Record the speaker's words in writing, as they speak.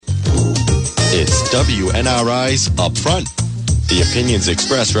WNRI's Upfront. The opinions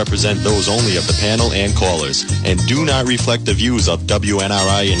expressed represent those only of the panel and callers and do not reflect the views of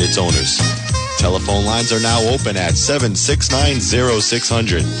WNRI and its owners. Telephone lines are now open at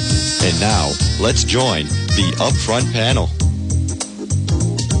 769-0600. And now, let's join the Upfront panel.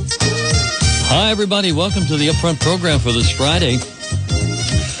 Hi, everybody. Welcome to the Upfront program for this Friday.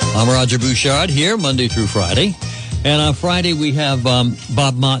 I'm Roger Bouchard here, Monday through Friday. And on Friday, we have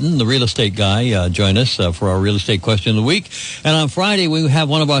Bob Martin, the real estate guy, join us for our real estate question of the week. And on Friday, we have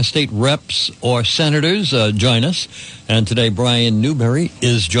one of our state reps or senators join us. And today, Brian Newberry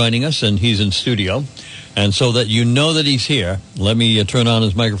is joining us, and he's in studio. And so that you know that he's here, let me turn on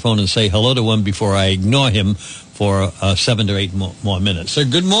his microphone and say hello to him before I ignore him for 7 to 8 more minutes. So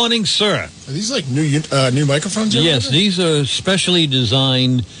good morning, sir. Are these like new microphones? Yes, these are specially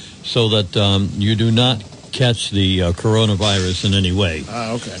designed so that you do not catch the coronavirus in any way.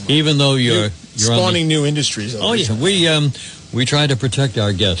 Okay. Even though you're spawning new industries. Oh yeah, we try to protect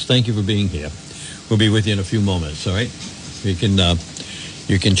our guests. Thank you for being here. We'll be with you in a few moments. All right, you can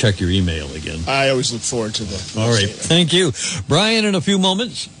check your email again. I always look forward to that. All right, thank you, Brian. In a few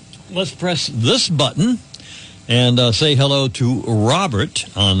moments, let's press this button and say hello to Robert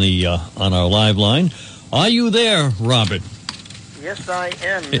on our live line. Are you there, Robert? Yes, I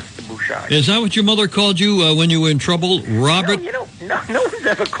am, Mr. Bouchard. Is that what your mother called you when you were in trouble, Robert? No, no one's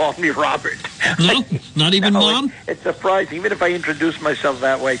ever called me Robert. No? Not even Mom? It's surprising. Even if I introduce myself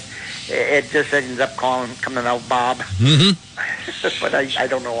that way, it just ends up coming out Bob. Mm-hmm. But I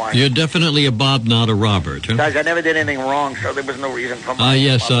don't know why. You're definitely a Bob, not a Robert. Huh? Guys, I never did anything wrong, so there was no reason for my...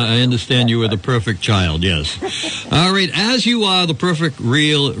 Yes, I understand you were the perfect child, yes. All right, as you are the perfect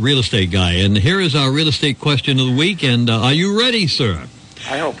real estate guy, and here is our real estate question of the week, and are you ready, sir?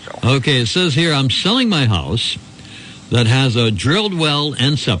 I hope so. Okay, it says here, I'm selling my house that has a drilled well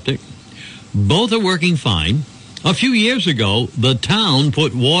and septic. Both are working fine. A few years ago, the town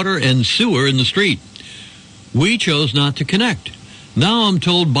put water and sewer in the street. We chose not to connect. Now I'm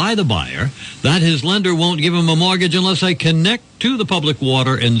told by the buyer that his lender won't give him a mortgage unless I connect to the public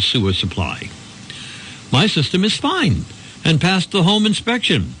water and sewer supply. My system is fine and passed the home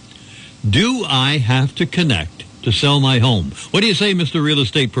inspection. Do I have to connect to sell my home? What do you say, Mr. Real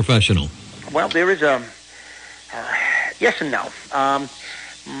Estate Professional? Well, there is a yes and no. I'm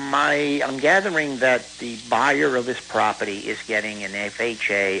gathering that the buyer of this property is getting an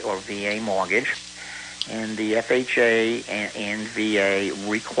FHA or VA mortgage, and the FHA and VA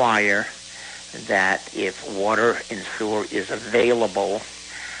require that if water and sewer is available,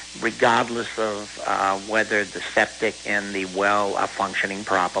 regardless of whether the septic and the well are functioning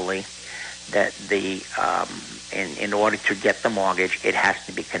properly, that in order to get the mortgage, it has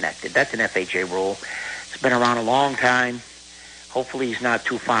to be connected. That's an FHA rule. It's been around a long time. Hopefully he's not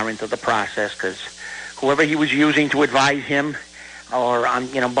too far into the process, because whoever he was using to advise him, or on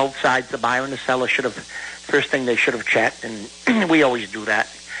both sides, the buyer and the seller first thing they should have checked, and we always do that.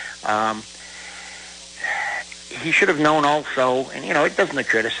 He should have known also, and it doesn't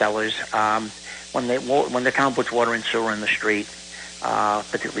occur to sellers when the town puts water and sewer in the street,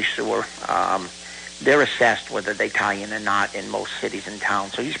 particularly sewer. They're assessed whether they tie in or not in most cities and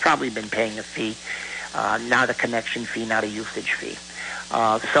towns. So he's probably been paying a fee. Not a connection fee, not a usage fee.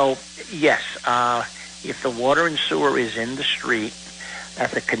 So, yes, if the water and sewer is in the street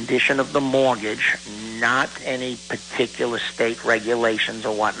as a condition of the mortgage, not any particular state regulations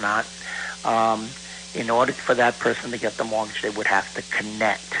or whatnot, in order for that person to get the mortgage, they would have to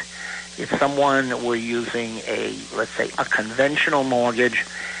connect. If someone were using let's say, a conventional mortgage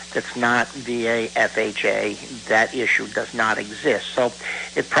that's not VA, FHA, that issue does not exist. So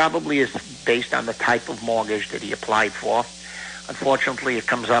it probably is based on the type of mortgage that he applied for. Unfortunately, it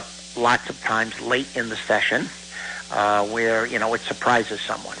comes up lots of times late in the session where, it surprises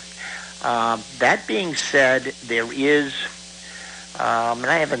someone. That being said, there is,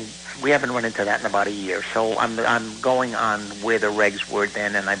 and we haven't run into that in about a year, so I'm going on where the regs were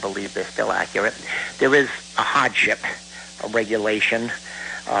then, and I believe they're still accurate. There is a hardship, a regulation.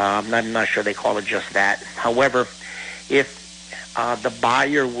 I'm not sure they call it just that. However, if the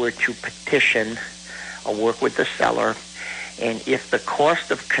buyer were to petition or work with the seller, and if the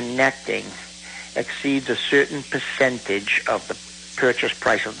cost of connecting exceeds a certain percentage of the purchase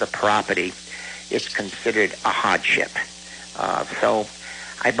price of the property, it's considered a hardship. So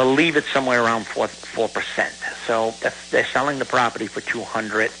I believe it's somewhere around 4%. So if they're selling the property for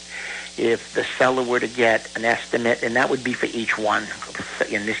 $200, if the seller were to get an estimate, and that would be for each one.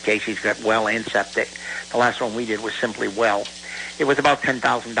 In this case, he's got well and septic. The last one we did was simply well. It was about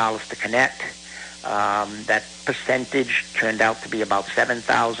 $10,000 to connect. That percentage turned out to be about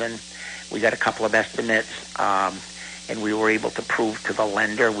 $7,000. We got a couple of estimates, and we were able to prove to the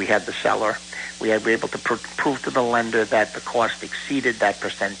lender, we had the seller, we were able to prove to the lender that the cost exceeded that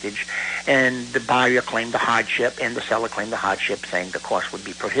percentage, and the buyer claimed the hardship, and the seller claimed the hardship, saying the cost would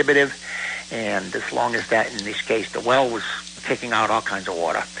be prohibitive. And as long as that, in this case, the well was kicking out all kinds of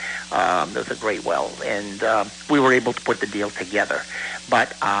water. It was a great well, and we were able to put the deal together.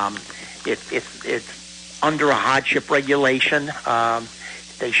 But it's under a hardship regulation.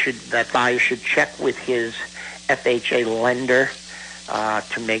 That buyer should check with his FHA lender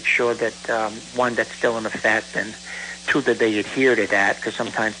to make sure that, one, that's still in effect, and two, that they adhere to that, because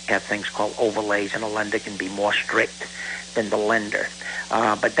sometimes they have things called overlays, and a lender can be more strict than the lender.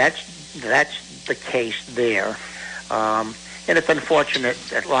 But that's the case there. And it's unfortunate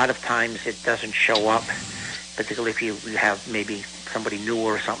that a lot of times it doesn't show up, particularly if you have maybe somebody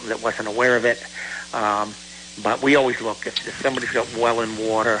newer or something that wasn't aware of it. But we always look, if somebody's got well and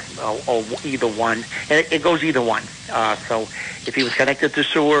water, or either one, and it goes either one. So if he was connected to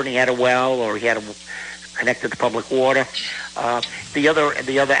sewer and he had a well, or he had connected to public water, the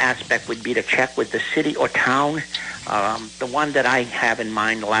other aspect would be to check with the city or town. The one that I have in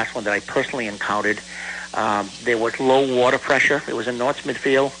mind, the last one that I personally encountered, there was low water pressure. It was in North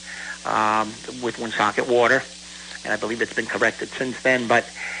Smithfield with Woonsocket Water, and I believe it's been corrected since then. But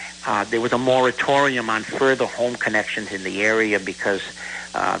there was a moratorium on further home connections in the area because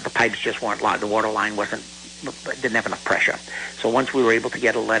the pipes just weren't the water line didn't have enough pressure. So once we were able to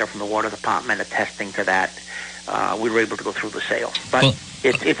get a letter from the water department attesting to that, we were able to go through the sale. But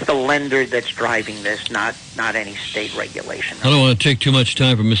it's the lender that's driving this, not any state regulation. I don't want to take too much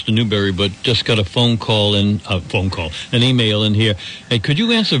time from Mr. Newberry, but just got an email in here. Hey, could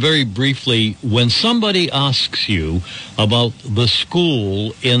you answer very briefly, when somebody asks you about the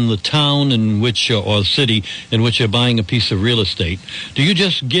school in the town in which, or city in which you're buying a piece of real estate, do you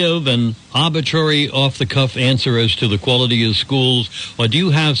just give an arbitrary, off-the-cuff answer as to the quality of schools, or do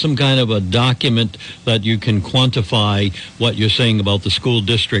you have some kind of a document that you can quantify what you're saying about the school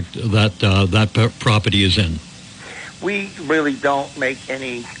district that property is in? We really don't make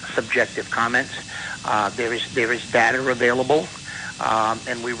any subjective comments. There is data available,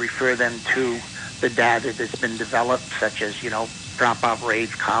 and we refer them to the data that's been developed, such as, dropout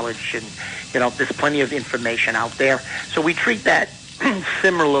rates, college, and, there's plenty of information out there. So we treat that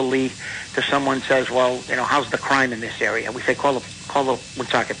similarly to someone says, well, how's the crime in this area? We say, call the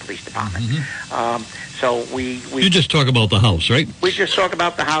Woonsocket Police Department. Mm-hmm. So we you just talk about the house, right? We just talk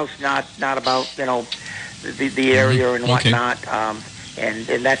about the house, not about the area and whatnot. And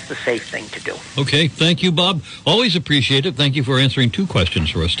that's the safe thing to do. Okay, thank you, Bob. Always appreciate it. Thank you for answering 2 questions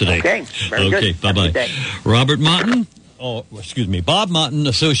for us today. Okay, very good. Okay, bye-bye. Robert Martin. Bob Martin,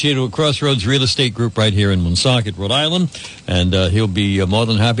 associated with Crossroads Real Estate Group right here in Woonsocket, Rhode Island, and he'll be more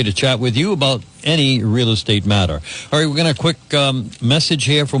than happy to chat with you about any real estate matter. All right, we're going to quick message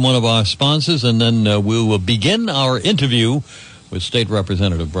here from one of our sponsors, and then we'll begin our interview with State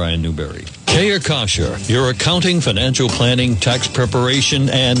Representative Brian Newberry. Kayer Kosher, your accounting, financial planning, tax preparation,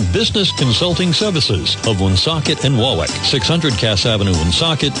 and business consulting services of Woonsocket and Warwick. 600 Cass Avenue,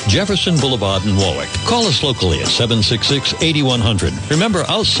 Woonsocket, Jefferson Boulevard in Warwick. Call us locally at 766-8100. Remember,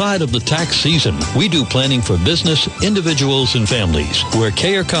 outside of the tax season, we do planning for business, individuals, and families. We're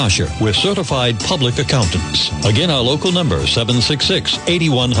Kayer Kosher. We're certified public accountants. Again, our local number,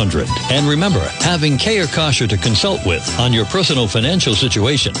 766-8100. And remember, having Kayer Kosher to consult with on your personal financial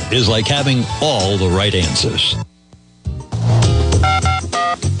situation is like having all the right answers.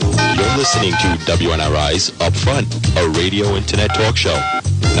 You're listening to WNRI's Upfront, a radio internet talk show.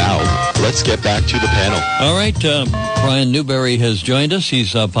 Now, let's get back to the panel. All right, Brian Newberry has joined us.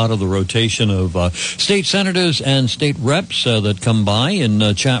 He's part of the rotation of state senators and state reps that come by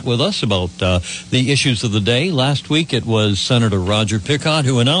and chat with us about the issues of the day. Last week, it was Senator Roger Pickard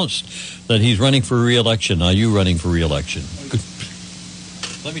who announced that he's running for re-election. Are you running for re-election?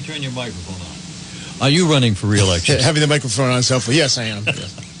 Let me turn your microphone on. Are you running for re-election? Having the microphone on itself, yes, I am.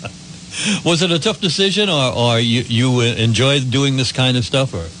 Yes. Was it a tough decision, or you enjoyed doing this kind of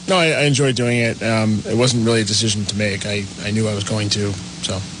stuff? Or? No, I enjoyed doing it. It wasn't really a decision to make. I knew I was going to.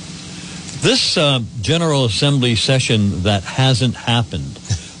 So this General Assembly session that hasn't happened.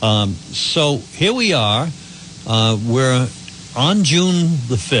 So here we are. We're on June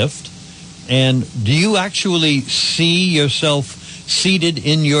the 5th. And do you actually see yourself seated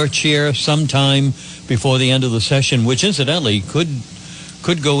in your chair sometime before the end of the session, which incidentally could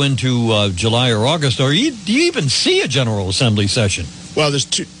go into July or August, or do you even see a General Assembly session? Well, there's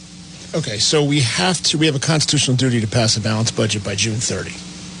two. Okay, so we have a constitutional duty to pass a balanced budget by June 30.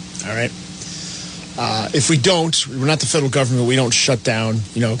 All right. If we don't, we're not the federal government. We don't shut down,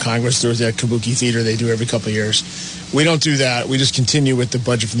 Congress. There's that Kabuki Theater they do every couple of years. We don't do that. We just continue with the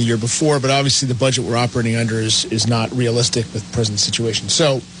budget from the year before. But obviously the budget we're operating under is not realistic with the present situation.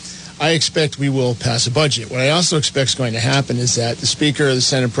 So I expect we will pass a budget. What I also expect is going to happen is that the Speaker, the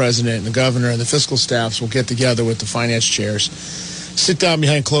Senate President, and the Governor and the fiscal staffs will get together with the finance chairs, sit down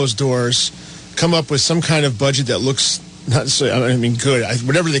behind closed doors, come up with some kind of budget that looks not necessarily, good.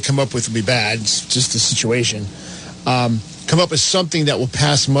 Whatever they come up with will be bad. It's just the situation. Come up with something that will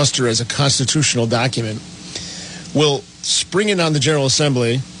pass muster as a constitutional document. We'll spring it on the General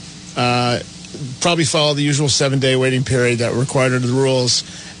Assembly, probably follow the usual 7-day waiting period that we're required under the rules,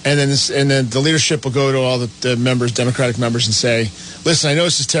 and then the leadership will go to all the members, Democratic members, and say, listen, I know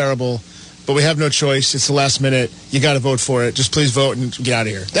this is terrible, but we have no choice. It's the last minute. You got to vote for it. Just please vote and get out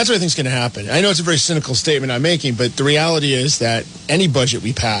of here. That's what I think is going to happen. I know it's a very cynical statement I'm making, but the reality is that any budget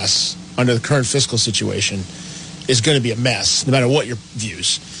we pass under the current fiscal situation is going to be a mess, no matter what your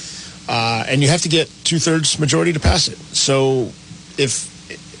views. And you have to get 2/3 majority to pass it. So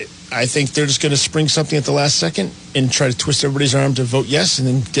I think they're just going to spring something at the last second and try to twist everybody's arm to vote yes and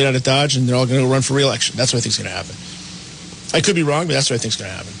then get out of Dodge, and they're all going to run for re-election. That's what I think is going to happen. I could be wrong, but that's what I think is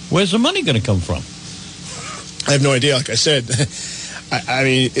going to happen. Where's the money going to come from? I have no idea. Like I said,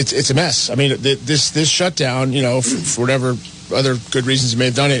 it's a mess. This shutdown, for whatever other good reasons it may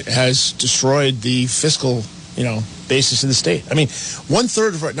have done it, has destroyed the fiscal, basis of the state.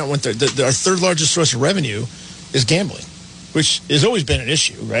 Our third largest source of revenue is gambling, which has always been an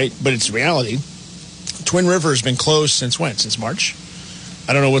issue, right? But it's reality. Twin River has been closed since when? Since March?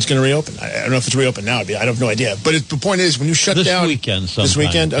 I don't know what's going to reopen. I don't know if it's reopened now. I have no idea. But the point is, when you shut down... This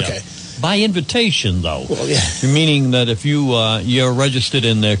weekend? Okay. Yeah. By invitation, though. Well, yeah. Meaning that if you're registered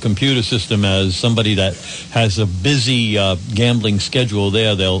in their computer system as somebody that has a busy gambling schedule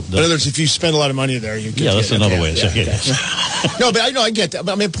there, they'll... In other words, if you spend a lot of money there, you can... Yeah, that's another way of saying it. No, but I get that.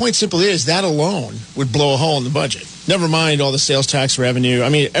 But the point simply is that alone would blow a hole in the budget. Never mind all the sales tax revenue.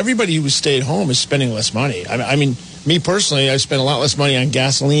 Everybody who stayed home is spending less money. Me personally, I spend a lot less money on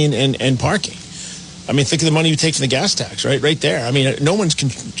gasoline and parking. Think of the money you take from the gas tax, right? Right there. No one's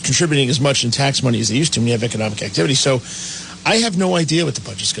contributing as much in tax money as they used to when you have economic activity. So I have no idea what the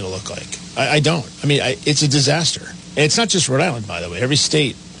budget's going to look like. I don't. It's a disaster. And it's not just Rhode Island, by the way. Every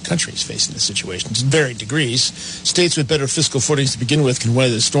state, country is facing this situation to varying degrees. States with better fiscal footings to begin with can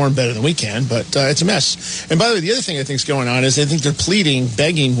weather the storm better than we can, but it's a mess. And by the way, the other thing I think is going on is I think they're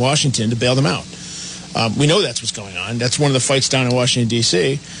begging Washington to bail them out. We know that's what's going on. That's one of the fights down in Washington,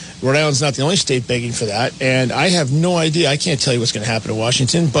 D.C. Rhode Island's not the only state begging for that, and I have no idea. I can't tell you what's going to happen in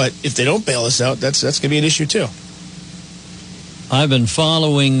Washington, but if they don't bail us out, that's going to be an issue too. I've been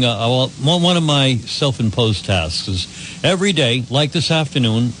following one of my self-imposed tasks is every day, like this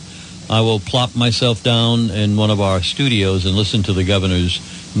afternoon, I will plop myself down in one of our studios and listen to the governor's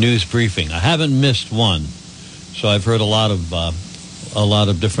news briefing. I haven't missed one, so I've heard a lot of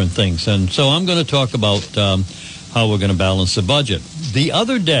different things, and so I'm going to talk about how we're going to balance the budget. The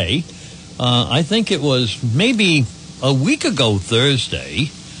other day, I think it was maybe a week ago Thursday,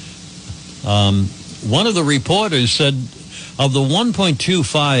 one of the reporters said of the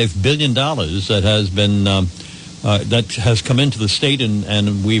 $1.25 billion that has been that has come into the state,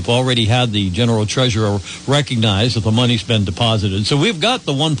 and we've already had the general treasurer recognize that the money's been deposited. So we've got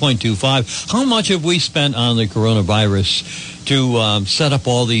the 1.25. How much have we spent on the coronavirus to set up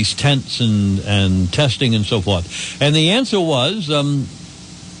all these tents and testing and so forth? And the answer was 10%,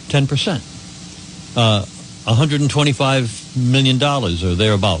 $125 million or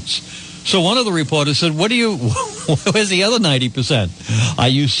thereabouts. So one of the reporters said, where's the other 90%? Are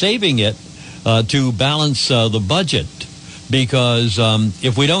you saving it to balance the budget? Because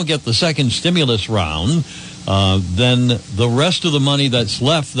if we don't get the second stimulus round, then the rest of the money that's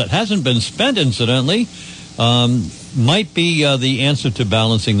left that hasn't been spent, incidentally, might be the answer to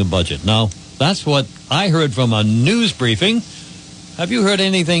balancing the budget. Now, that's what I heard from a news briefing. Have you heard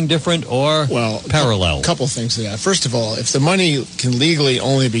anything different or parallel? A couple things to that. First of all, if the money can legally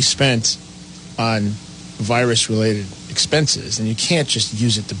only be spent on virus-related expenses, then you can't just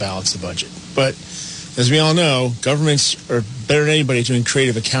use it to balance the budget. But as we all know, governments are better than anybody doing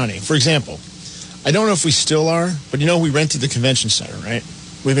creative accounting. For example, I don't know if we still are, but we rented the convention center, right?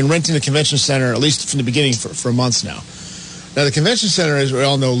 We've been renting the convention center, at least from the beginning, for months now. Now, the convention center, as we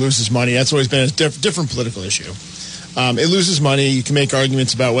all know, loses money. That's always been a different political issue. It loses money. You can make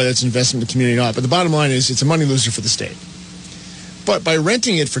arguments about whether it's an investment in the community or not, but the bottom line is it's a money loser for the state. But by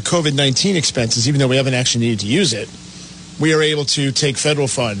renting it for COVID-19 expenses, even though we haven't actually needed to use it, we are able to take federal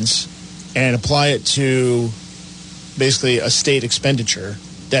funds and apply it to basically a state expenditure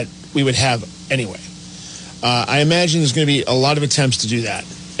that we would have anyway. I imagine there's going to be a lot of attempts to do that.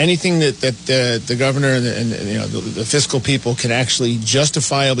 Anything that the governor and the fiscal people can actually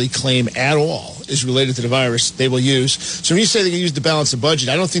justifiably claim at all is related to the virus, they will use. So when you say they can use to balance the budget,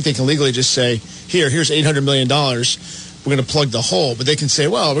 I don't think they can legally just say, here's $800 million, we're going to plug the hole. But they can say,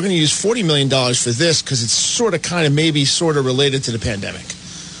 well, we're going to use $40 million for this because it's sort of, kind of, maybe sort of related to the pandemic.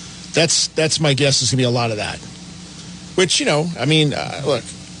 That's my guess. There's going to be a lot of that. Which, look,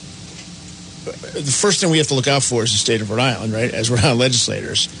 the first thing we have to look out for is the state of Rhode Island, right? As Rhode Island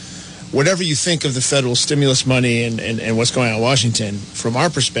legislators, whatever you think of the federal stimulus money and what's going on in Washington, from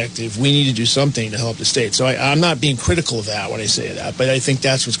our perspective, we need to do something to help the state. So I'm not being critical of that when I say that, but I think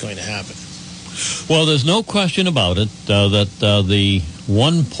that's what's going to happen. Well, there's no question about it that the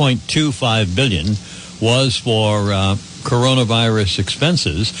 $1.25 billion was for coronavirus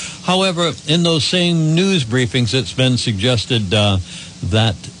expenses. However, in those same news briefings, it's been suggested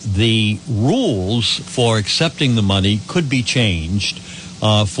that the rules for accepting the money could be changed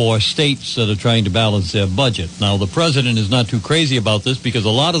for states that are trying to balance their budget. Now, the president is not too crazy about this because a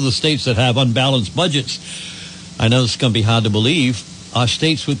lot of the states that have unbalanced budgets, I know it's going to be hard to believe, are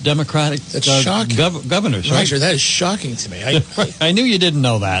states with Democratic governors. Roger, that is shocking to me. I knew you didn't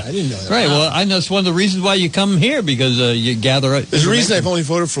know that. I didn't know that. Right, well, I know it's one of the reasons why you come here, because you gather... There's a reason I've only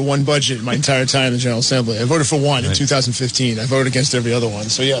voted for one budget my entire time in the General Assembly. I voted for one in 2015. I voted against every other one.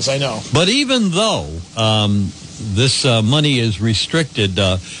 So, yes, I know. But even though this money is restricted,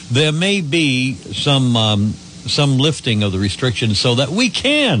 there may be some lifting of the restrictions so that we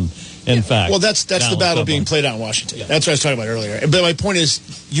can... In fact, well, that's the battle being played out in Washington. Yeah. That's what I was talking about earlier. But my point is,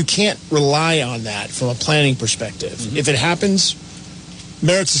 you can't rely on that from a planning perspective. Mm-hmm. If it happens,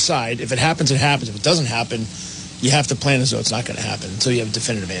 merits aside, if it happens, it happens. If it doesn't happen, you have to plan as though it's not going to happen until you have a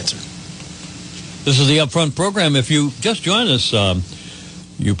definitive answer. This is the Upfront program. If you just join us,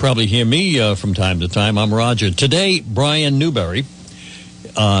 you probably hear me from time to time. I'm Roger. Today, Brian Newberry,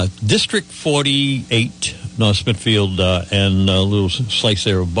 District 48. North Smithfield and a little slice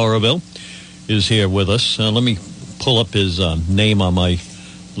there of Burrowville is here with us. Let me pull up his name on my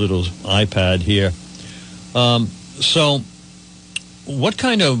little iPad here. So, what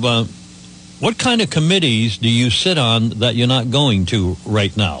kind of committees do you sit on that you're not going to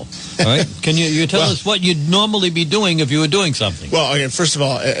right now? All right, can you tell us what you'd normally be doing if you were doing something? Well, okay, first of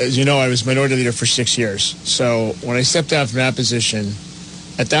all, as you know, I was minority leader for 6 years. So when I stepped down from that position,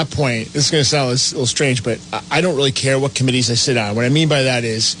 at that point, this is going to sound a little strange, but I don't really care what committees I sit on. What I mean by that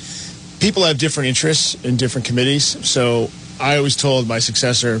is people have different interests in different committees. So I always told my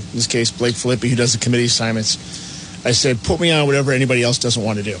successor, in this case, Blake Filippi, who does the committee assignments, I said, put me on whatever anybody else doesn't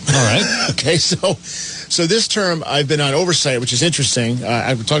want to do. All right. Okay, so this term I've been on oversight, which is interesting.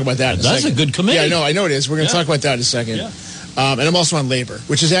 I will talk about that in a second. That's a good committee. Yeah, I know it is. We're going to talk about that in a second. Yeah. And I'm also on labor,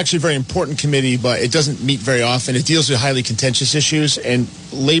 which is actually a very important committee, but it doesn't meet very often. It deals with highly contentious issues, and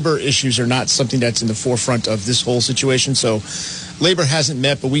labor issues are not something that's in the forefront of this whole situation. So labor hasn't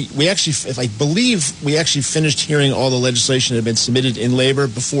met, but we actually, if I believe, we actually finished hearing all the legislation that had been submitted in labor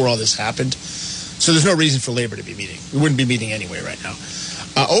before all this happened. So there's no reason for labor to be meeting. We wouldn't be meeting anyway right now.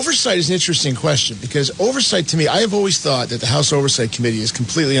 Oversight is an interesting question because oversight, to me, I have always thought that the House Oversight Committee is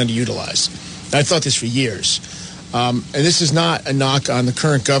completely underutilized. And I've thought this for years. And this is not a knock on the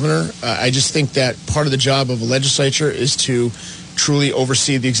current governor. I just think that part of the job of a legislature is to truly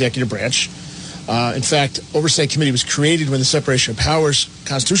oversee the executive branch. In fact, Oversight Committee was created when the Separation of Powers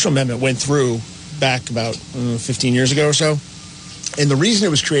constitutional amendment went through back about 15 years ago or so. And the reason it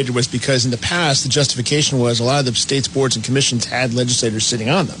was created was because in the past, the justification was a lot of the states' boards and commissions had legislators sitting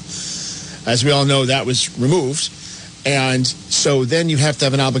on them. As we all know, that was removed. And so then you have to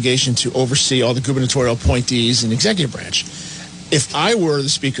have an obligation to oversee all the gubernatorial appointees in the executive branch. If I were the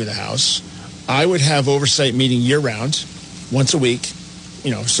Speaker of the House, I would have oversight meeting year-round, once a week,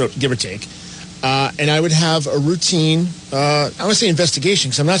 so give or take. And I would have a routine, I want to say investigation,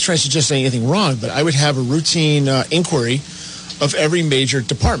 because I'm not trying to suggest anything wrong, but I would have a routine inquiry of every major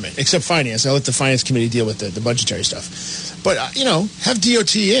department, except finance. I'll let the finance committee deal with the budgetary stuff. But, have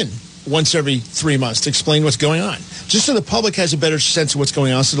DOT in once every 3 months to explain what's going on, just so the public has a better sense of what's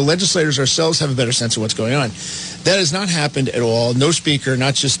going on, so the legislators ourselves have a better sense of what's going on. That has not happened at all. No speaker,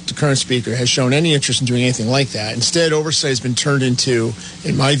 not just the current speaker, has shown any interest in doing anything like that. Instead, oversight has been turned into,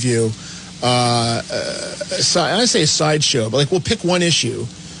 in my view, I say a sideshow, but we'll pick one issue.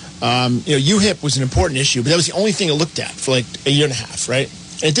 UHIP was an important issue, but that was the only thing it looked at for a year and a half, right?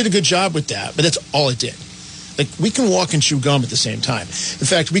 And it did a good job with that, but that's all it did. We can walk and chew gum at the same time. In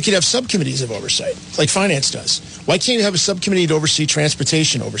fact, we could have subcommittees of oversight, like finance does. Why can't you have a subcommittee to oversee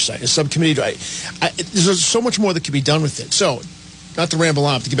transportation oversight? A subcommittee there's so much more that could be done with it. So, not to ramble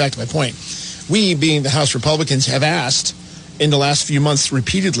on, to get back to my point, we, being the House Republicans, have asked in the last few months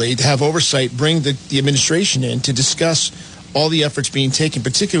repeatedly to have oversight, bring the administration in to discuss all the efforts being taken,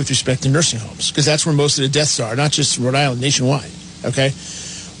 particularly with respect to nursing homes, because that's where most of the deaths are, not just Rhode Island, nationwide. Okay?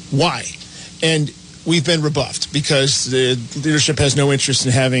 Why? And we've been rebuffed because the leadership has no interest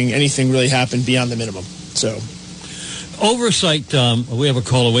in having anything really happen beyond the minimum. So, oversight, we have a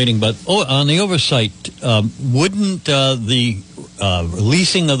caller waiting, but on the oversight, wouldn't the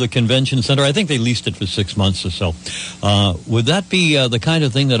leasing of the convention center, I think they leased it for 6 months or so, would that be the kind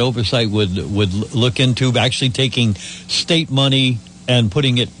of thing that oversight would look into, actually taking state money and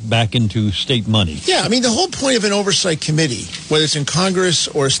putting it back into state money? Yeah, I mean, the whole point of an oversight committee, whether it's in Congress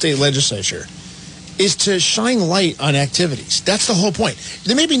or a state legislature, is to shine light on activities. That's the whole point.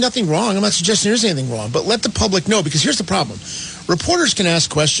 There may be nothing wrong. I'm not suggesting there's anything wrong, but let the public know, because here's the problem. Reporters can ask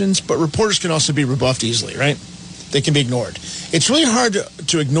questions, but reporters can also be rebuffed easily, right? They can be ignored. It's really hard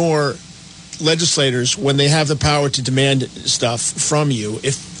to ignore legislators when they have the power to demand stuff from you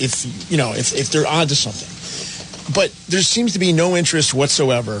if they're onto something. But there seems to be no interest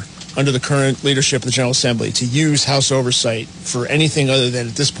whatsoever under the current leadership of the General Assembly to use House oversight for anything other than,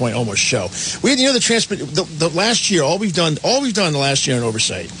 at this point, almost show. We had, the last year, all we've done the last year on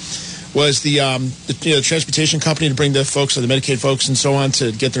oversight was the transportation company to bring the folks, the Medicaid folks and so on,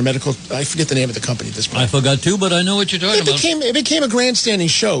 to get their medical. I forget the name of the company at this point. I forgot too, but I know what you're talking about. It became a grandstanding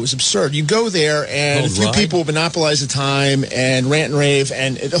show. It was absurd. You go there and a few people would monopolize the time and rant and rave,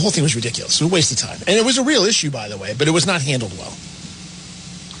 and the whole thing was ridiculous. It was a waste of time. And it was a real issue, by the way, but it was not handled well.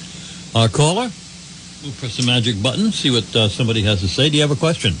 Our caller, we'll press the magic button, see what somebody has to say. Do you have a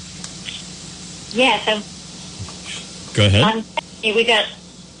question? Yes. Go ahead. We got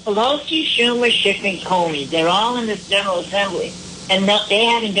Pelosi, Schumer, Schiff, and Comey. They're all in this General Assembly. And they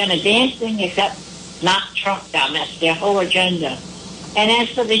haven't done a damn thing except knock Trump down. That's their whole agenda. And as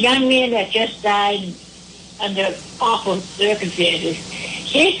for the young man that just died under awful circumstances,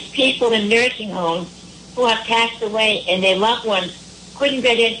 there's people in nursing homes who have passed away and their loved ones couldn't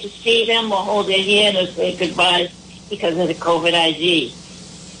get in to see them or hold their hand or say goodbye because of the COVID ID.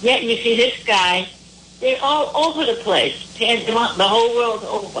 Yet you see this guy, they're all over the place, the whole world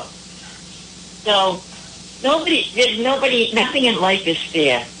over. So nothing in life is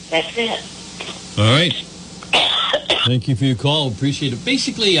fair. That's it. All right. Thank you for your call. Appreciate it.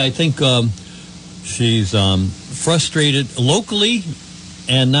 Basically, I think she's frustrated locally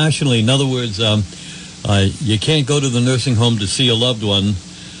and nationally. In other words, you can't go to the nursing home to see a loved one,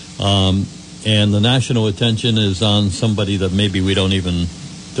 and the national attention is on somebody that maybe we don't even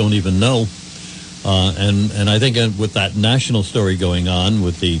know. And I think with that national story going on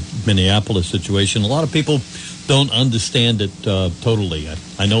with the Minneapolis situation, a lot of people don't understand it totally.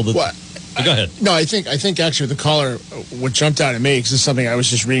 I know that. What? Go ahead. No, I think actually the caller, what jumped out at me, because this is something I was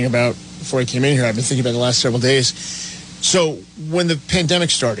just reading about before I came in here. I've been thinking about the last several days. So when the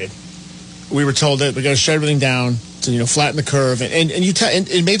pandemic started, we were told that we got to shut everything down to flatten the curve, and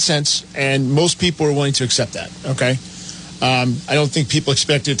it made sense, and most people were willing to accept that. Okay. I don't think people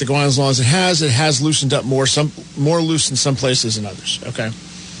expected it to go on as long as it has. It has loosened up more loose in some places than others. Okay. All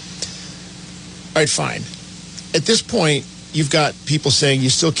right, fine. At this point, you've got people saying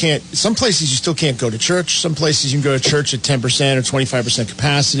some places you still can't go to church. Some places you can go to church at 10% or 25%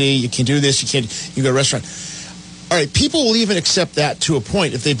 capacity. You can do this. You can go to a restaurant. All right, people will even accept that to a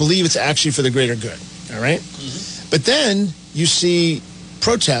point if they believe it's actually for the greater good. All right? Mm-hmm. But then you see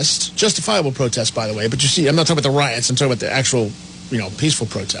protests, justifiable protests, by the way, but I'm not talking about the riots, I'm talking about the actual, peaceful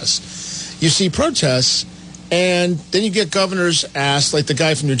protests. You see protests, and then you get governors asked, like the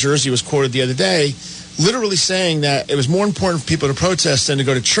guy from New Jersey was quoted the other day, literally saying that it was more important for people to protest than to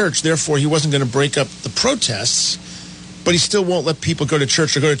go to church, therefore he wasn't going to break up the protests, but he still won't let people go to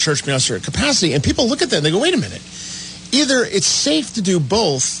church or go to church beyond a certain capacity. And people look at that and they go, wait a minute. Either it's safe to do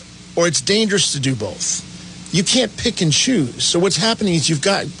both or it's dangerous to do both. You can't pick and choose. So what's happening is you've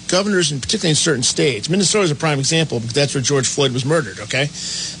got governors, and particularly in certain states. Minnesota is a prime example because that's where George Floyd was murdered, okay?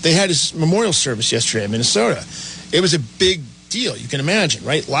 They had his memorial service yesterday in Minnesota. It was a big deal, you can imagine,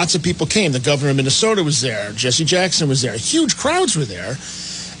 right? Lots of people came. The governor of Minnesota was there. Jesse Jackson was there. Huge crowds were there.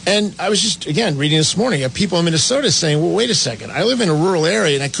 And I was just, again, reading this morning, you have people in Minnesota saying, well, wait a second. I live in a rural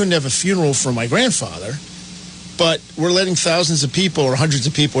area and I couldn't have a funeral for my grandfather, but we're letting thousands of people or hundreds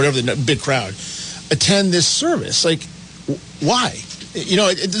of people, whatever the big crowd, attend this service. Like, why?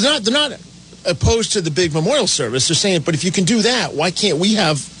 They're not opposed to the big memorial service. They're saying, but if you can do that, why can't we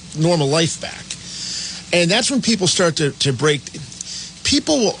have normal life back? And that's when people start to break.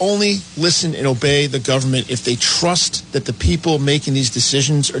 People will only listen and obey the government if they trust that the people making these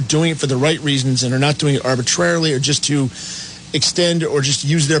decisions are doing it for the right reasons and are not doing it arbitrarily or just to extend or just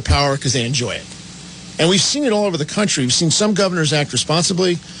use their power because they enjoy it. And we've seen it all over the country. We've seen some governors act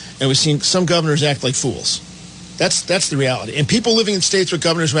responsibly, and we've seen some governors act like fools. That's the reality. And people living in states with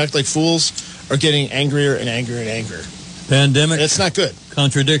governors who act like fools are getting angrier and angrier and angrier. Pandemic. And it's not good.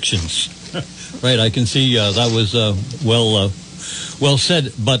 Contradictions. Right, I can see that was well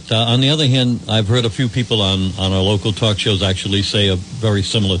said. But on the other hand, I've heard a few people on our local talk shows actually say a very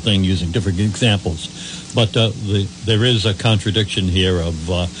similar thing using different examples. But there is a contradiction here of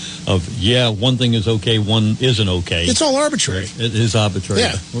one thing is okay, one isn't okay. It's all arbitrary. It is arbitrary.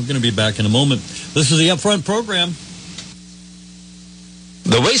 Yeah. We're going to be back in a moment. This is the Upfront program.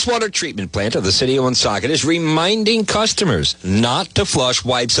 The wastewater treatment plant of the city of Woonsocket is reminding customers not to flush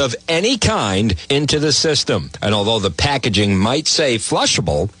wipes of any kind into the system. And although the packaging might say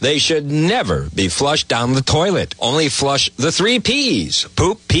flushable, they should never be flushed down the toilet. Only flush the 3 Ps,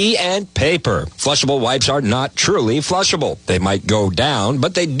 poop, pee, and paper. Flushable wipes are not truly flushable. They might go down,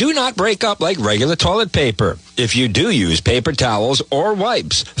 but they do not break up like regular toilet paper. If you do use paper towels or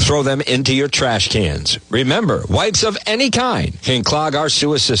wipes, throw them into your trash cans. Remember, wipes of any kind can clog our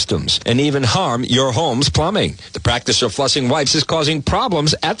sewer systems and even harm your home's plumbing. The practice of flushing wipes is causing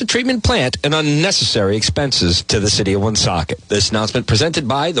problems at the treatment plant and unnecessary expenses to the city of Woonsocket. This announcement presented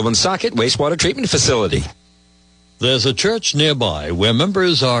by the Woonsocket Wastewater Treatment Facility. There's a church nearby where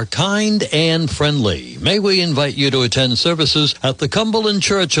members are kind and friendly. May we invite you to attend services at the Cumberland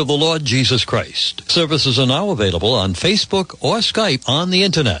Church of the Lord Jesus Christ. Services are now available on Facebook or Skype on the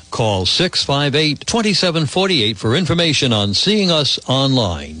Internet. Call 658-2748 for information on seeing us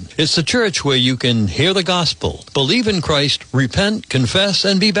online. It's the church where you can hear the gospel, believe in Christ, repent, confess,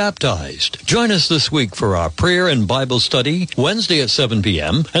 and be baptized. Join us this week for our prayer and Bible study, Wednesday at 7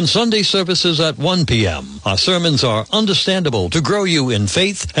 p.m. and Sunday services at 1 p.m. Our sermons are understandable to grow you in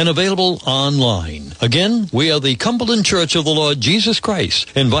faith and available online. Again, we are the Cumberland Church of the Lord Jesus Christ,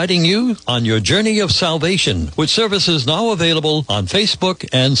 inviting you on your journey of salvation, with services now available on Facebook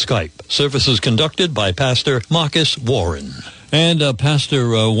and Skype. Services conducted by Pastor Marcus Warren. And Pastor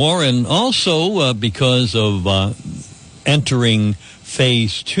Warren, also because of entering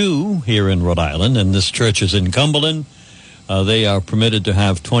Phase 2 here in Rhode Island, and this church is in Cumberland, they are permitted to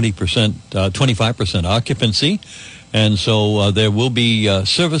have 25% occupancy. And so there will be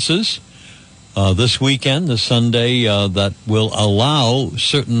services this weekend, this Sunday, that will allow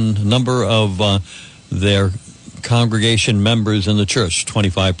certain number of their congregation members in the church,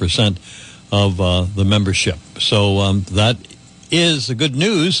 25% of the membership. So that is the good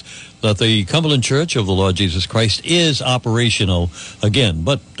news, that the Cumberland Church of the Lord Jesus Christ is operational again,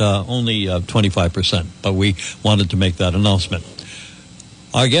 but only 25%. But we wanted to make that announcement.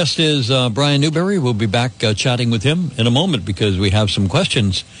 Our guest is Brian Newberry. We'll be back chatting with him in a moment because we have some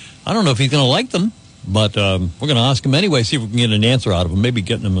questions. I don't know if he's going to like them, but we're going to ask him anyway, see if we can get an answer out of him, maybe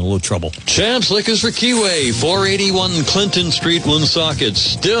getting him in a little trouble. Champs Liquors for Keyway, 481 Clinton Street, Woonsocket.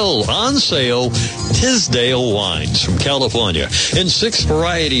 Still on sale, Tisdale wines from California in 6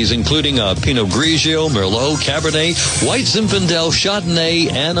 varieties, including a Pinot Grigio, Merlot, Cabernet, White Zinfandel,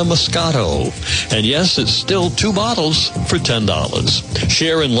 Chardonnay, and a Moscato. And yes, it's still 2 bottles for $10.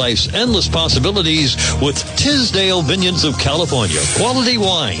 Share in life's endless possibilities with Tisdale Vineyards of California. Quality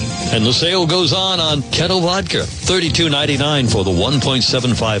wine. And the sale goes on Kettle Vodka, $32.99 for the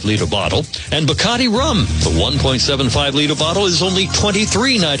 1.75-liter bottle. And Bacardi Rum, the 1.75-liter bottle is only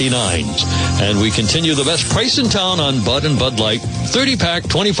 $23.99. And we continue the best price in town on Bud and Bud Light, 30-pack,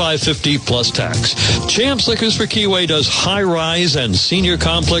 $25.50 plus tax. Champs Liquors for Keyway does high-rise and senior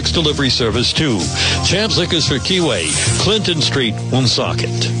complex delivery service, too. Champs Liquors for Keyway, Clinton Street,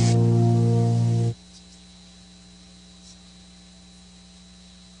 Woonsocket.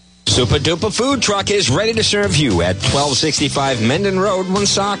 Super Duper Food Truck is ready to serve you at 1265 Menden Road,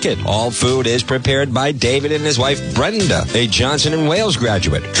 Woonsocket. All food is prepared by David and his wife Brenda, a Johnson & Wales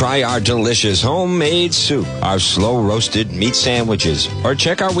graduate. Try our delicious homemade soup, our slow-roasted meat sandwiches, or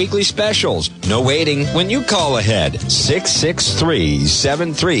check our weekly specials. No waiting when you call ahead.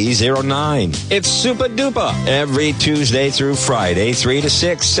 663-7309. It's Super Duper every Tuesday through Friday, 3 to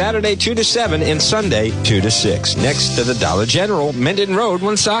 6, Saturday 2 to 7, and Sunday 2 to 6. Next to the Dollar General, Menden Road,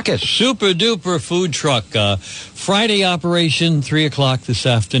 Woonsocket. Super Duper Food Truck. Friday operation, 3 o'clock this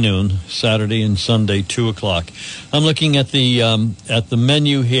afternoon. Saturday and Sunday, 2 o'clock. I'm looking at the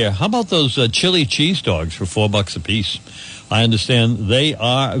menu here. How about those chili cheese dogs for $4 a piece? I understand they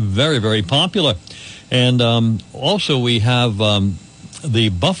are very, very popular. And also we have the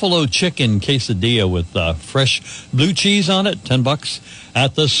buffalo chicken quesadilla with fresh blue cheese on it, $10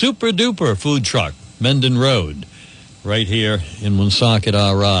 at the Super Duper Food Truck, Menden Road, right here in Woonsocket,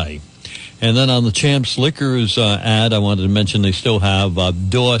 RI. And then on the Champs Liquors ad, I wanted to mention they still have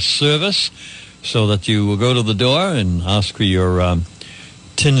door service, so that you will go to the door and ask for your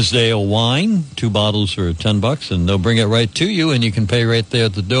Tinsdale wine, 2 bottles for $10, and they'll bring it right to you, and you can pay right there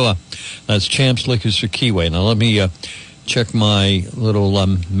at the door. That's Champs Liquors for Keyway. Now let me check my little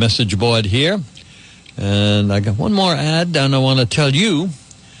message board here, and I got one more ad, and I want to tell you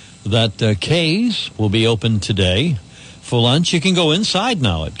that Kay's will be open today for lunch. You can go inside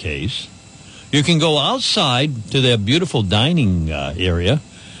now at Kay's. You can go outside to their beautiful dining area,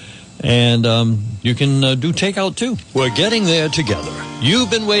 and you can do takeout too. We're getting there together.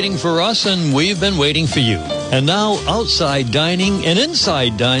 You've been waiting for us, and we've been waiting for you. And now outside dining and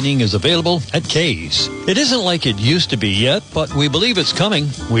inside dining is available at Kay's. It isn't like it used to be yet, but we believe it's coming.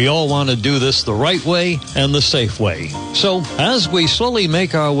 We all want to do this the right way and the safe way. So as we slowly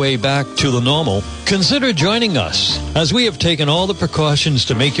make our way back to the normal, consider joining us as we have taken all the precautions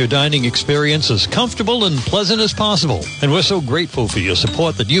to make your dining experience as comfortable and pleasant as possible. And we're so grateful for your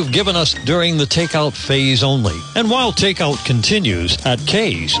support that you've given us during the takeout phase only. And while takeout continues at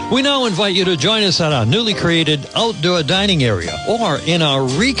Kay's, we now invite you to join us at our newly created outdoor dining area or in our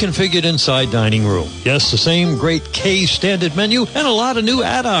reconfigured inside dining room. Yes, the same great Kay's standard menu and a lot of new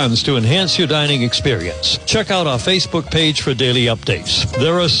add-ons to enhance your dining experience. Check out our Facebook page for daily updates.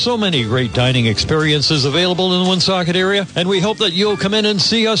 There are so many great dining experiences available in the Woonsocket area, and we hope that you'll come in and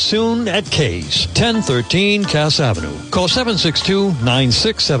see us soon at Kay's, 1013 Cass Avenue. Call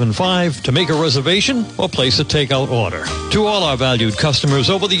 762-9675 to make a reservation or place a takeout order. To all our valued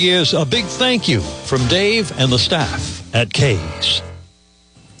customers over the years, a big thank you from Dave and the staff at Kay's.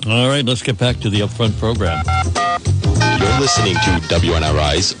 All right, let's get back to the Upfront program. You're listening to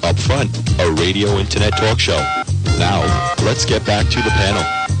WNRI's Upfront, a radio internet talk show. Now, let's get back to the panel.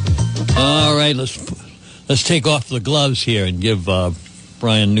 All right, let's take off the gloves here and give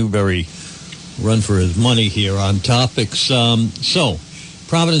Brian Newberry run for his money here on topics. So,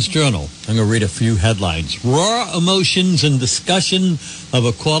 Providence Journal. I'm going to read a few headlines. Raw emotions and discussion of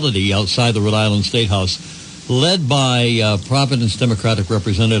equality outside the Rhode Island State House, led by Providence Democratic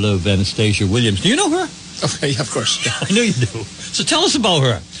Representative Anastasia Williams. Do you know her? Okay, yeah, of course. Yeah. I know you do. So tell us about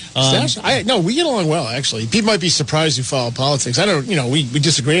her. No, we get along well, actually. People might be surprised who follow politics. I don't, we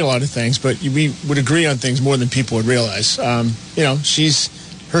disagree on a lot of things, but we would agree on things more than people would realize.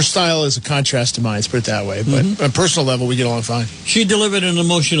 Her style is a contrast to mine, let's put it that way. But on a personal level, we get along fine. She delivered an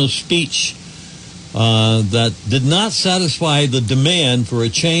emotional speech that did not satisfy the demand for a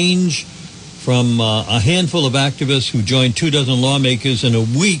change from a handful of activists who joined 24 lawmakers in a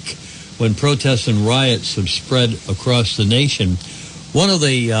week when protests and riots have spread across the nation. One of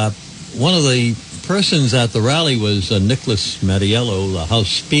the persons at the rally was Nicholas Mattiello, the House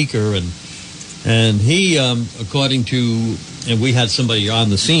Speaker, and he, according to, and we had somebody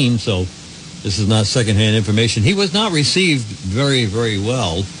on the scene, so this is not secondhand information, he was not received very, very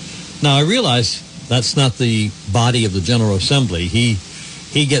well. Now, I realize that's not the body of the General Assembly. He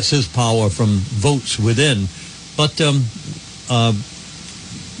gets his power from votes within. But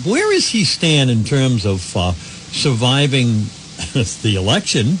where does he stand in terms of surviving the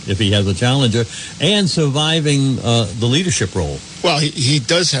election, if he has a challenger, and surviving the leadership role? Well, he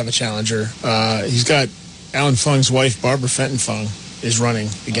does have a challenger. He's got Alan Fung's wife, Barbara Fenton Fung, is running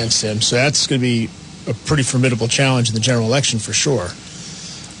against him. So that's going to be a pretty formidable challenge in the general election for sure.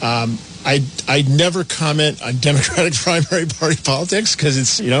 I'd never comment on Democratic primary party politics because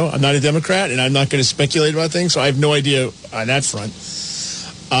it's, I'm not a Democrat and I'm not going to speculate about things. So I have no idea on that front.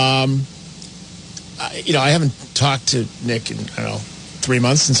 I haven't talked to Nick in, 3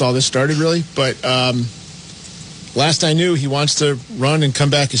 months since all this started, really. But last I knew, he wants to run and come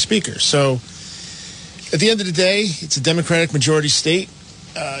back as Speaker. So at the end of the day, it's a Democratic majority state.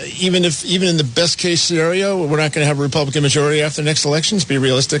 Even in the best case scenario, we're not going to have a Republican majority after the next election. Let's be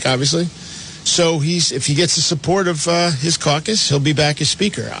realistic, obviously. So if he gets the support of his caucus, he'll be back as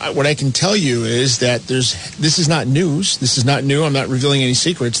Speaker. What I can tell you is that this is not news. This is not new. I'm not revealing any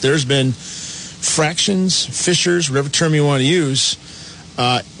secrets. There's been fractions, fissures, whatever term you want to use,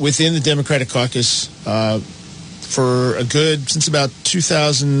 within the Democratic caucus since about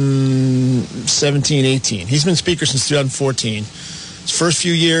 2017-18. He's been Speaker since 2014. His first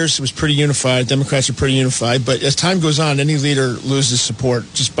few years, it was pretty unified. Democrats are pretty unified. But as time goes on, any leader loses support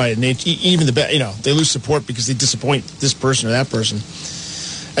just by nature. Even they lose support because they disappoint this person or that person.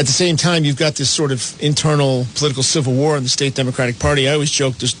 At the same time, you've got this sort of internal political civil war in the state Democratic Party. I always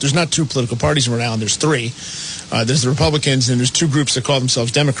joke there's not two political parties in Rhode Island. There's three. There's the Republicans, and there's two groups that call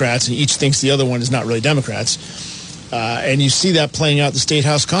themselves Democrats, and each thinks the other one is not really Democrats. And you see that playing out in the State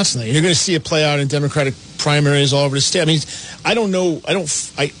House constantly. You're going to see it play out in Democratic primaries all over the state. I mean, I don't know.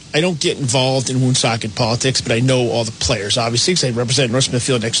 I don't get involved in Woonsocket politics, but I know all the players, obviously, because I represent North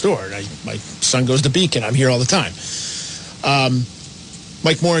Smithfield next door. And my son goes to Beacon. I'm here all the time.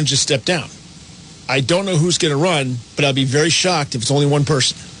 Mike Moran just stepped down. I don't know who's going to run, but I'll be very shocked if it's only one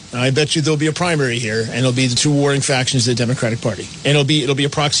person. And I bet you there'll be a primary here, and it'll be the two warring factions of the Democratic Party. And it'll be a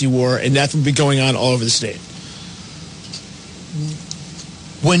proxy war, and that will be going on all over the state.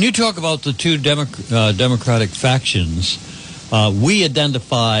 When you talk about the two Democratic factions, we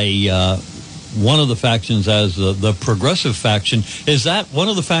identify one of the factions as the progressive faction. Is that one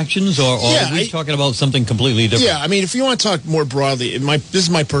of the factions, or are we talking about something completely different? Yeah, I mean, if you want to talk more broadly, this is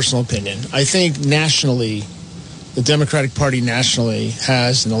my personal opinion. I think nationally, the Democratic Party nationally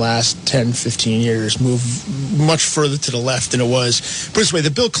has, in the last 10, 15 years, moved much further to the left than it was. Put it this way, the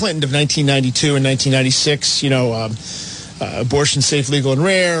Bill Clinton of 1992 and 1996, abortion safe, legal, and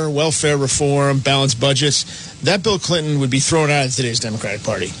rare, welfare reform, balanced budgets, that Bill Clinton would be thrown out of today's Democratic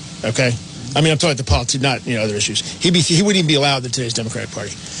Party, okay? I mean, I'm talking the politics, not other issues. He wouldn't even be allowed in today's Democratic Party.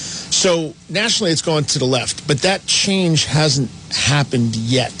 So nationally, it's gone to the left. But that change hasn't happened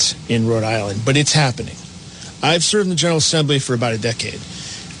yet in Rhode Island, but it's happening. I've served in the General Assembly for about a decade.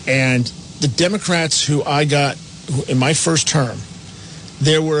 And the Democrats who I got in my first term,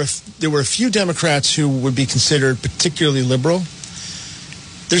 there were a few Democrats who would be considered particularly liberal.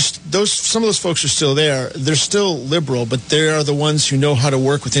 Some of those folks are still there. They're still liberal, but they are the ones who know how to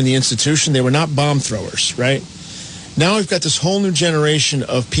work within the institution. They were not bomb throwers, right? Now we've got this whole new generation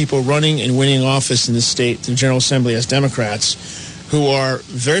of people running and winning office in the state, the General Assembly, as Democrats, who are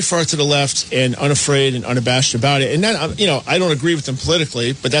very far to the left and unafraid and unabashed about it. And that, I don't agree with them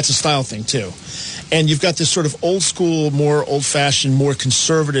politically, but that's a style thing too. And you've got this sort of old school, more old-fashioned, more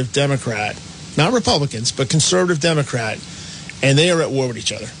conservative Democrat, not Republicans, but conservative Democrat, and they are at war with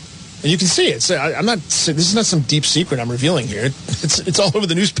each other. And you can see it. So this is not some deep secret I'm revealing here. It's all over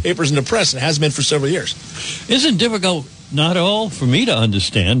the newspapers and the press, and it has been for several years. Isn't difficult, not at all, for me to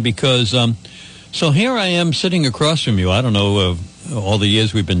understand, because so here I am sitting across from you. I don't know all the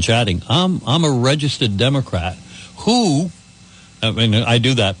years we've been chatting. I'm a registered Democrat who, I mean, I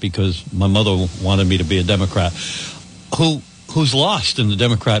do that because my mother wanted me to be a Democrat, who's lost in the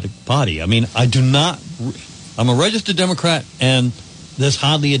Democratic Party. I mean, I'm a registered Democrat, and there's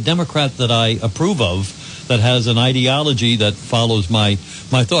hardly a Democrat that I approve of that has an ideology that follows my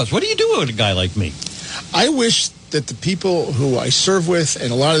thoughts. What do you do with a guy like me? I wish that the people who I serve with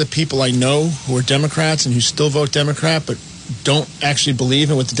and a lot of the people I know who are Democrats and who still vote Democrat but don't actually believe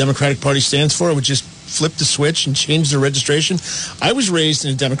in what the Democratic Party stands for would just flip the switch and change their registration. I was raised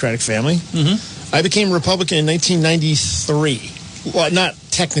in a Democratic family. Mm-hmm. I became a Republican in 1993. Well, not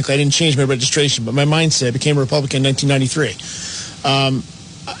technically. I didn't change my registration, but my mindset, I became a Republican in 1993.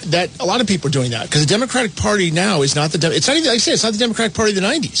 That a lot of people are doing that because the Democratic Party now is not it's not even, like I say, it's not the Democratic Party of the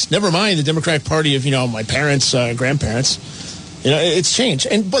 90s. Never mind the Democratic Party of, my parents, grandparents. It's changed.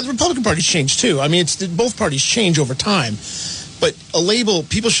 But the Republican Party's changed too. I mean, both parties change over time. But a label,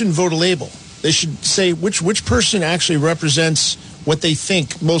 people shouldn't vote a label. They should say which person actually represents what they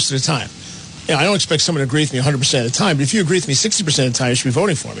think most of the time. I don't expect someone to agree with me 100% of the time, but if you agree with me 60% of the time, you should be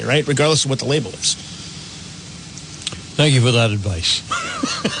voting for me, right? Regardless of what the label is. Thank you for that advice.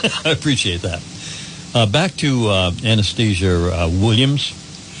 I appreciate that. Back to Anastasia Williams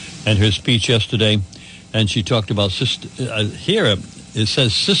and her speech yesterday, and she talked about, here it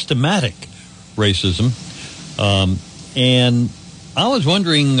says systematic racism, and I was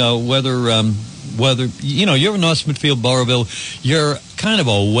wondering whether, you're in North Smithfield, Boroughville, you're kind of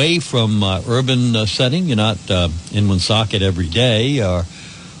away from urban setting. You're not in Woonsocket every day or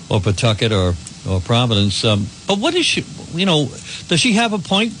Pawtucket or Providence. But what is she, does she have a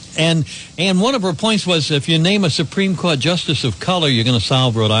point? And one of her points was if you name a Supreme Court justice of color, you're going to